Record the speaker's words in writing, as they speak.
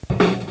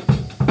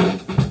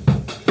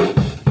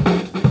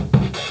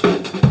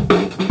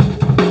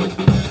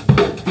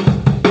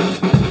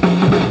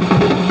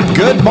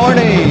Good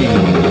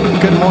morning.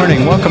 Good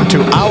morning. Welcome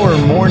to our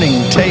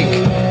morning take.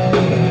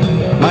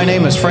 My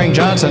name is Frank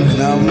Johnson.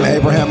 And I'm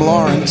Abraham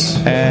Lawrence.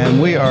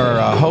 And we are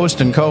a host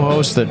and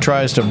co-host that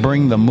tries to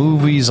bring the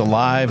movies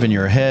alive in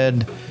your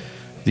head.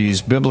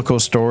 These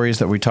biblical stories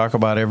that we talk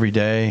about every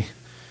day.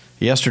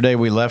 Yesterday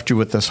we left you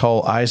with this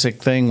whole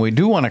Isaac thing. We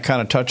do want to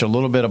kind of touch a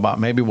little bit about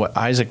maybe what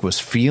Isaac was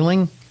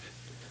feeling,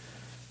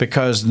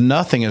 because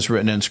nothing is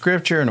written in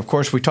Scripture. And, of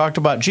course, we talked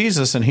about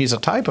Jesus, and he's a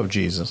type of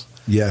Jesus.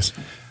 Yes.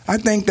 I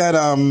think that,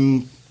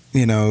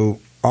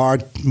 our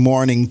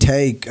morning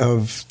take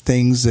of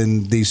things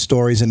and these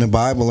stories in the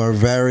Bible are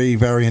very,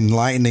 very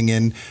enlightening.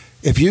 And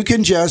if you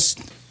can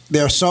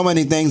there are so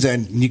many things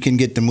that you can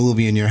get the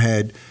movie in your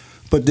head.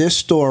 But this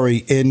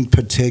story in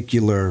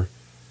particular,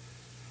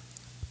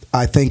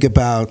 I think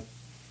about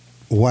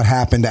what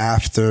happened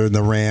after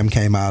the ram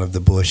came out of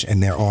the bush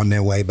and they're on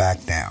their way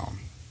back down.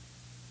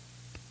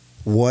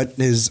 What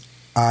is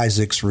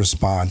Isaac's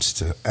response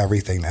to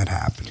everything that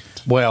happened?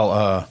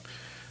 Well,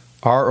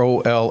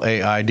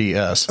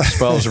 ROLAIDS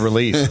spells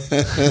relief.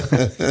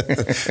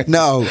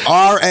 No,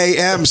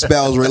 RAM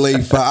spells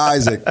relief for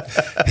Isaac.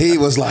 He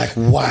was like,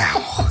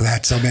 wow,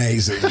 that's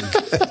amazing.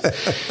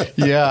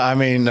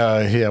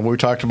 Yeah, we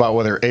talked about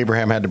whether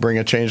Abraham had to bring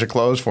a change of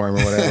clothes for him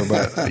or whatever.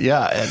 But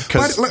yeah.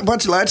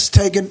 But let's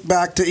take it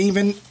back to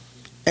even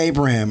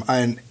Abraham.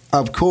 And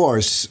of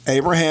course,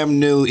 Abraham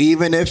knew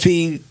even if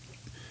he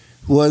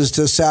was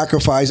to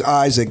sacrifice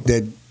Isaac,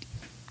 that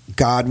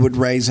God would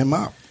raise him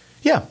up.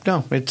 Yeah,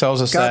 no, it tells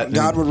us that.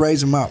 God would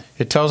raise him up.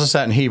 It tells us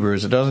that in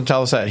Hebrews. It doesn't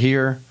tell us that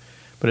here,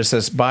 but it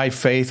says, by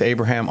faith,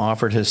 Abraham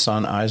offered his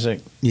son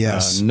Isaac,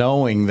 yes,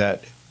 knowing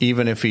that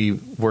even if he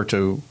were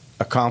to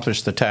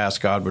accomplish the task,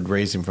 God would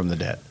raise him from the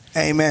dead.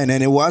 Amen.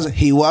 And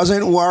he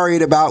wasn't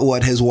worried about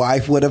what his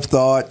wife would have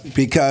thought,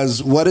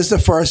 because what is the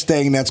first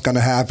thing that's going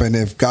to happen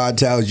if God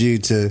tells you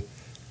to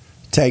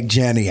take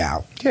Jenny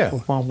out? Yeah.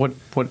 Well, what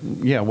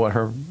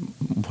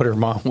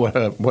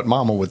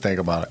Mama would think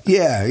about it.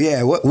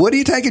 Yeah. What are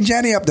you taking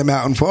Jenny up the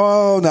mountain for?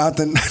 Oh,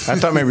 nothing. I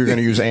thought maybe you were going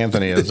to use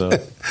Anthony as a.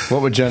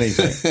 What would Jenny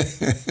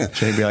think?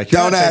 She'd be like,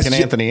 "You're not taking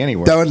Anthony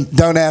anywhere."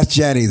 Don't ask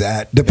Jenny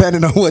that.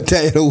 Depending on what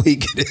day of the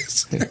week it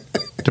is.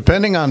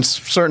 Depending on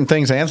certain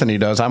things Anthony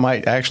does, I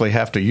might actually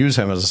have to use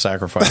him as a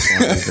sacrifice.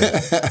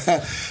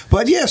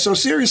 But yeah, so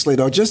seriously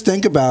though, just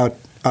think about: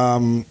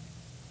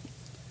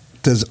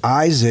 does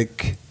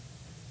Isaac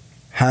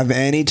have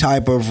any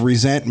type of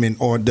resentment,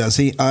 or does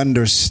he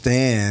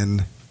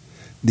understand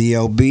the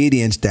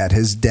obedience that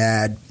his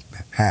dad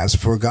has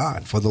for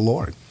God, for the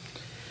Lord?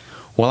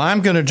 Well,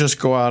 I'm going to just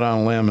go out on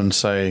a limb and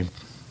say,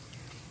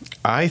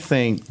 I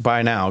think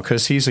by now,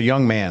 because he's a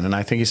young man, and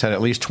I think he's had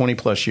at least 20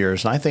 plus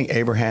years, and I think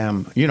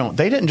Abraham,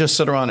 they didn't just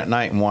sit around at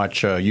night and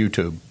watch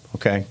YouTube,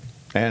 okay?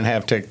 They didn't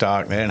have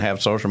TikTok, they didn't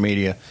have social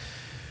media.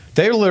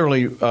 They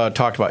literally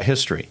talked about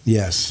history.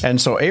 Yes. And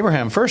so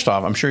Abraham, first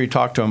off, I'm sure he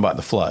talked to him about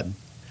the flood.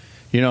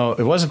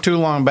 It wasn't too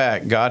long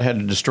back, God had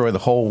to destroy the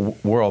whole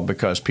world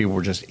because people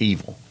were just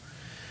evil.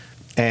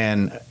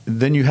 And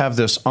then you have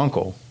this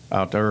uncle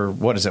out there,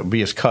 what is it, be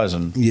his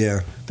cousin,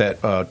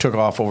 that took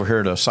off over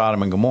here to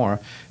Sodom and Gomorrah.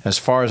 As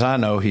far as I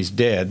know, he's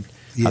dead.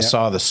 Yeah. I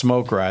saw the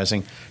smoke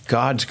rising.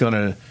 God's going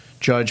to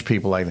judge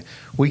people like that.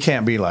 We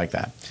can't be like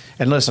that.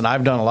 And listen,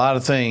 I've done a lot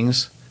of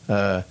things.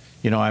 I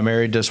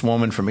married this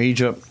woman from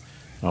Egypt.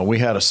 We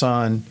had a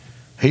son.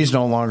 He's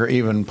no longer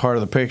even part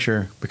of the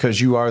picture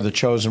because you are the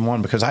chosen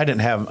one, because I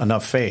didn't have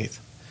enough faith.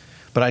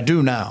 But I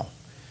do now.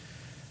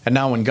 And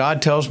now when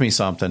God tells me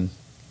something,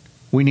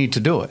 we need to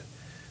do it.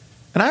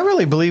 And I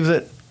really believe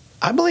that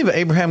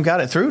Abraham got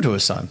it through to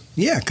his son.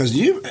 Yeah, because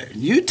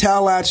you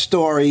tell that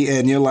story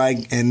and you're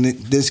like, and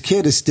this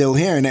kid is still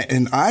here,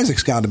 and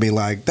Isaac's got to be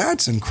like,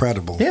 that's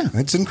incredible. Yeah.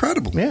 It's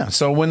incredible. Yeah,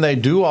 so when they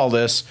do all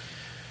this,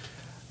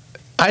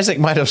 Isaac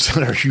might have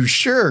said, are you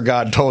sure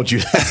God told you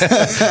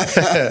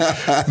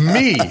that?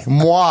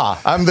 Moi,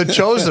 I'm the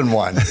chosen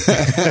one.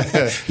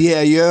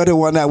 Yeah, you're the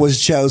one that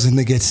was chosen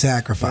to get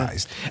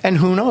sacrificed. And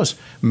who knows,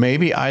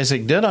 maybe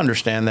Isaac did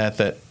understand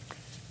that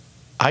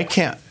I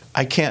can't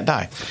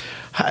die.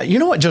 You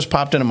know what just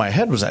popped into my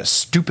head was that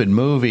stupid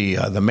movie,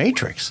 The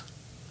Matrix.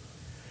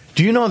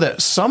 Do you know that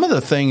some of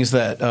the things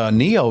that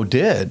Neo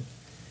did,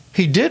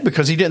 he did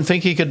because he didn't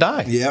think he could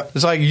die. Yep.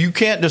 It's like, you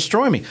can't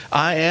destroy me.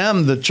 I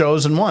am the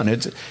chosen one.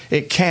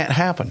 It can't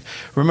happen.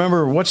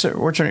 Remember, what's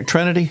her name?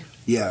 Trinity?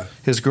 Yeah.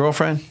 His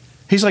girlfriend?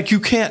 He's like, you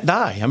can't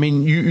die. I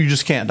mean, you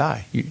just can't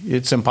die.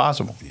 It's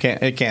impossible.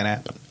 It can't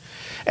happen.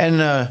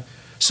 And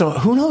so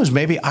who knows?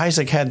 Maybe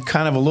Isaac had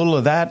kind of a little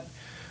of that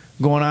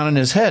going on in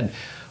his head.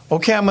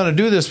 Okay, I'm going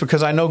to do this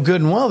because I know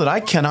good and well that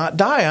I cannot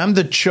die. I'm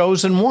the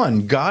chosen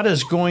one. God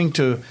is going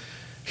to,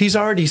 he's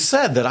already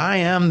said that I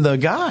am the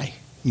guy.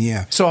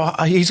 Yeah. So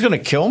he's going to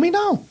kill me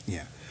now?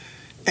 Yeah.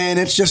 And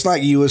it's just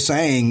like you were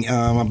saying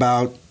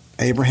about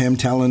Abraham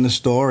telling the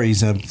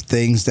stories of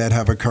things that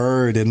have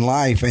occurred in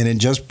life. And it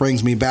just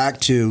brings me back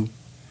to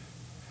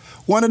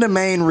one of the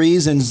main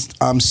reasons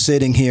I'm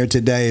sitting here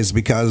today is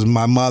because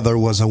my mother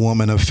was a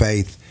woman of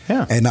faith.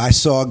 Yeah. And I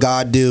saw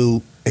God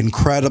do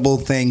incredible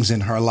things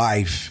in her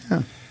life.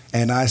 Yeah.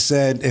 And I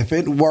said, if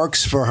it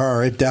works for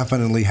her, it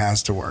definitely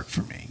has to work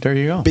for me. There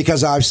you go.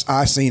 Because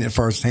I've seen it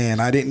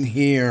firsthand. I didn't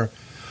hear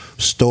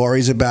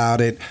stories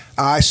about it.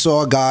 I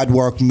saw God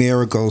work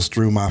miracles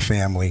through my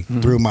family,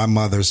 through my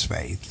mother's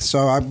faith.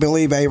 So I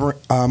believe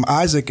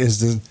Isaac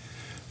is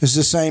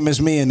the same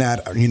as me in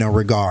that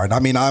regard. I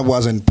mean, I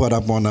wasn't put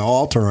up on the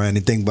altar or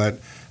anything,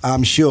 but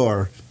I'm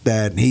sure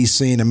that he's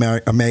seen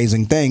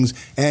amazing things,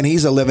 and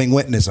he's a living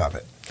witness of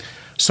it.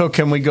 So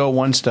can we go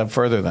one step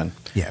further then?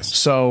 Yes.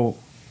 So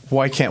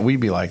why can't we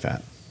be like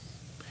that?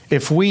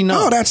 If we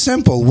know... Oh, that's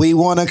simple. We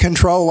want to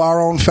control our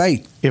own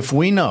fate. If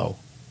we know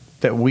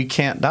that we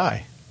can't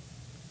die,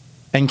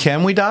 and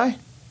can we die?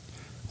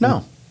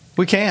 No,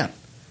 we can't.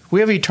 We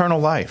have eternal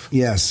life.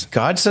 Yes.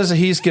 God says that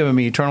he's given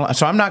me eternal life,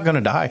 so I'm not going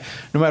to die.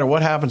 No matter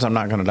what happens, I'm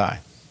not going to die.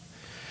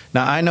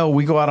 Now, I know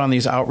we go out on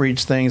these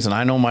outreach things, and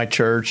I know my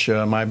church,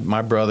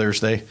 my brothers,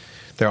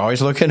 they're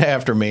always looking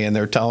after me, and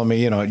they're telling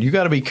me, you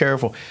got to be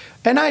careful.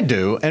 And I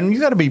do, and you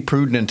got to be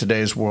prudent in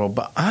today's world.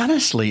 But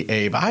honestly,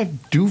 Abe, I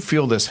do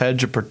feel this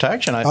hedge of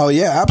protection. Oh,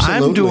 yeah,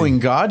 absolutely. I'm doing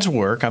God's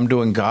work. I'm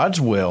doing God's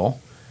will.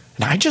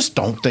 And I just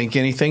don't think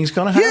anything's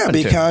going to happen.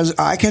 Yeah, because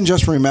I can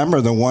just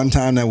remember the one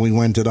time that we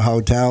went to the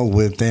hotel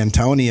with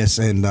Antonius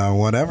and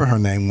whatever her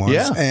name was.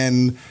 Yeah.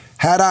 And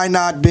had I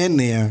not been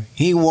there,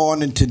 he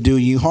wanted to do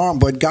you harm,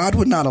 but God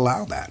would not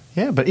allow that.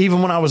 Yeah, but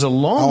even when I was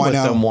alone with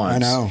them once, I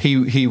know.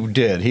 He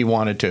did. He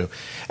wanted to.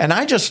 And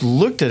I just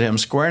looked at him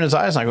square in his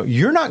eyes, and I go,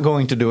 you're not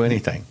going to do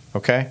anything,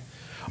 okay?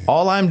 Yeah.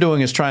 All I'm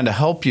doing is trying to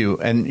help you,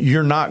 and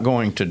you're not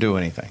going to do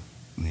anything.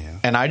 Yeah.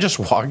 And I just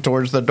walked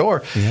towards the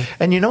door. Yeah.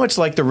 And it's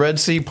like the Red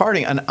Sea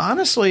parting. And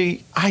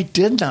honestly, I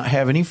did not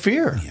have any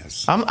fear.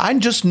 Yes. I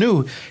just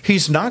knew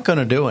he's not going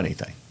to do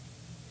anything.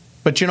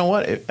 But you know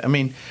what? I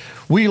mean,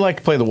 we like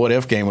to play the what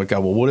if game with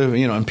God. Well, what if,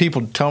 and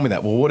people tell me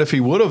that. Well, what if he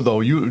would have,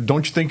 though?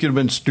 Don't you think you'd have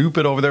been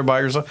stupid over there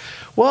by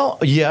yourself? Well,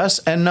 yes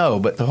and no.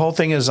 But the whole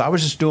thing is I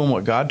was just doing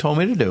what God told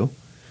me to do.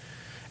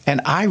 And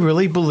I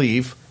really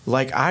believe,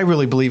 like I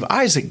really believe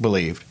Isaac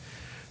believed,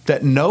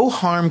 that no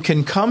harm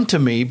can come to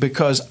me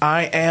because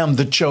I am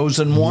the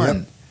chosen one.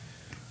 Yep.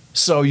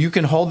 So you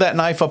can hold that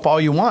knife up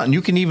all you want, and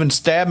you can even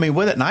stab me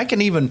with it, and I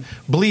can even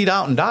bleed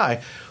out and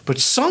die. But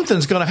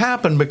something's going to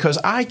happen because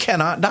I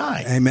cannot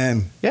die.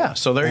 Amen. Yeah,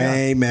 so there you go.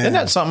 Amen. Isn't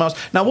that something else?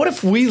 Now, what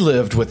if we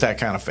lived with that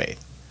kind of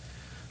faith?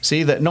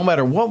 See, that no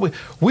matter what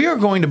we are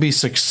going to be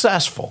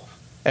successful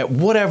at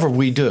whatever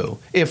we do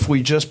if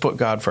we just put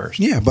God first.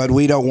 Yeah, but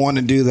we don't want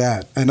to do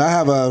that. And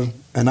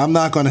I'm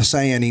not going to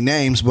say any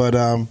names, but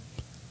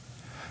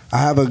I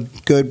have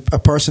a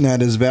person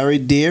that is very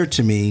dear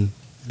to me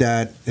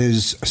that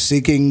is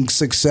seeking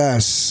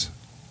success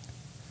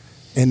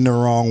in the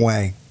wrong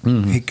way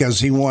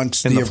because he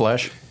wants in the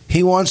flesh.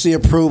 He wants the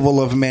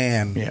approval of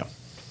man. Yeah.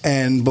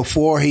 And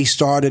before he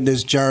started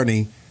this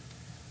journey,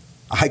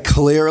 I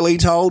clearly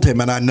told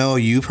him, and I know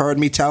you've heard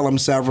me tell him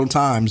several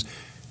times,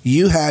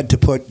 you have to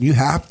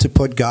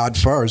put God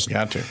first.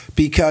 Got to.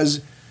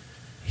 Because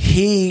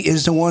he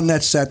is the one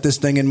that set this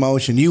thing in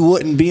motion. You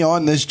wouldn't be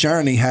on this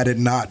journey had it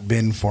not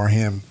been for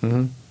him.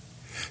 Mm-hmm.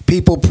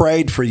 People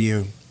prayed for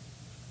you,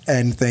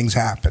 and things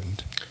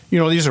happened.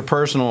 These are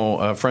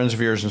personal friends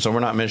of yours, and so we're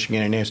not mentioning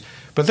any names.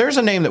 But there's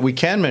a name that we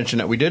can mention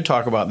that we did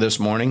talk about this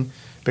morning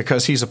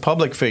because he's a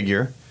public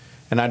figure,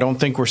 and I don't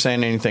think we're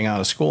saying anything out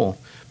of school.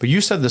 But you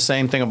said the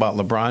same thing about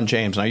LeBron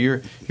James. Now,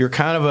 you're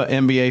kind of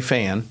an NBA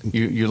fan.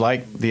 You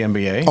like the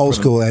NBA. Old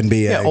school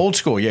NBA. Yeah, old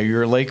school. Yeah,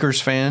 you're a Lakers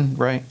fan,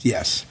 right?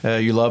 Yes.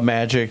 You love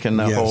Magic and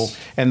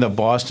the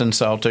Boston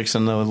Celtics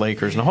and the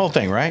Lakers and the whole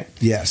thing, right?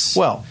 Yes.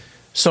 Well,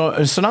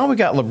 so now we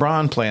got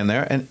LeBron playing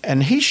there,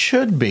 and he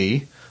should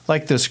be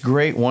like this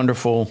great,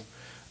 wonderful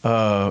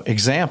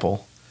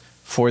example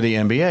for the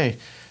NBA.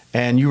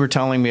 And you were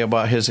telling me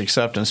about his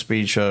acceptance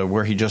speech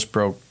where he just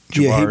broke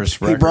Jabbar's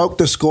record. He broke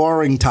the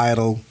scoring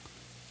title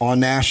on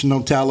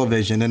national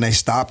television, and they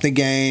stopped the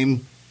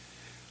game.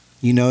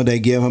 They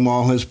give him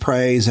all his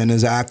praise and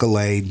his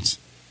accolades.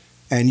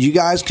 And you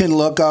guys can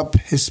look up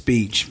his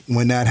speech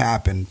when that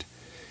happened.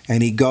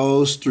 And he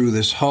goes through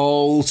this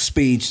whole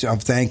speech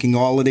of thanking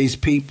all of these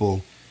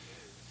people,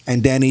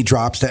 and then he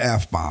drops the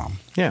F-bomb.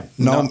 Yeah.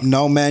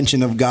 No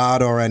mention of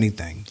God or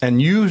anything.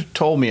 And you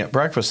told me at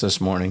breakfast this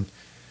morning,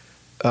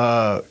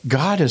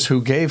 God is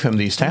who gave him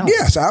these talents.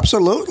 Yes,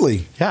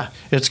 absolutely. Yeah,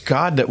 it's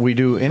God that we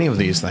do any of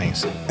these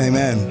things.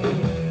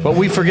 Amen. But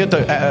we forget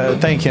to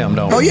thank him,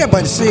 don't we? Oh, yeah,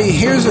 but see,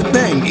 here's the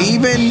thing.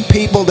 Even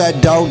people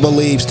that don't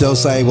believe still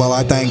say, well,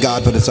 I thank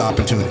God for this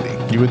opportunity.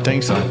 You would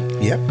think so.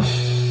 Yep.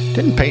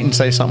 Didn't Peyton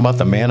say something about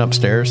the man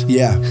upstairs?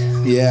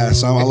 Yeah.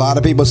 So a lot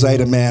of people say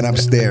the man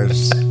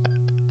upstairs.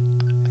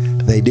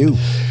 They do.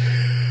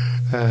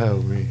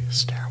 Oh,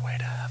 stairway.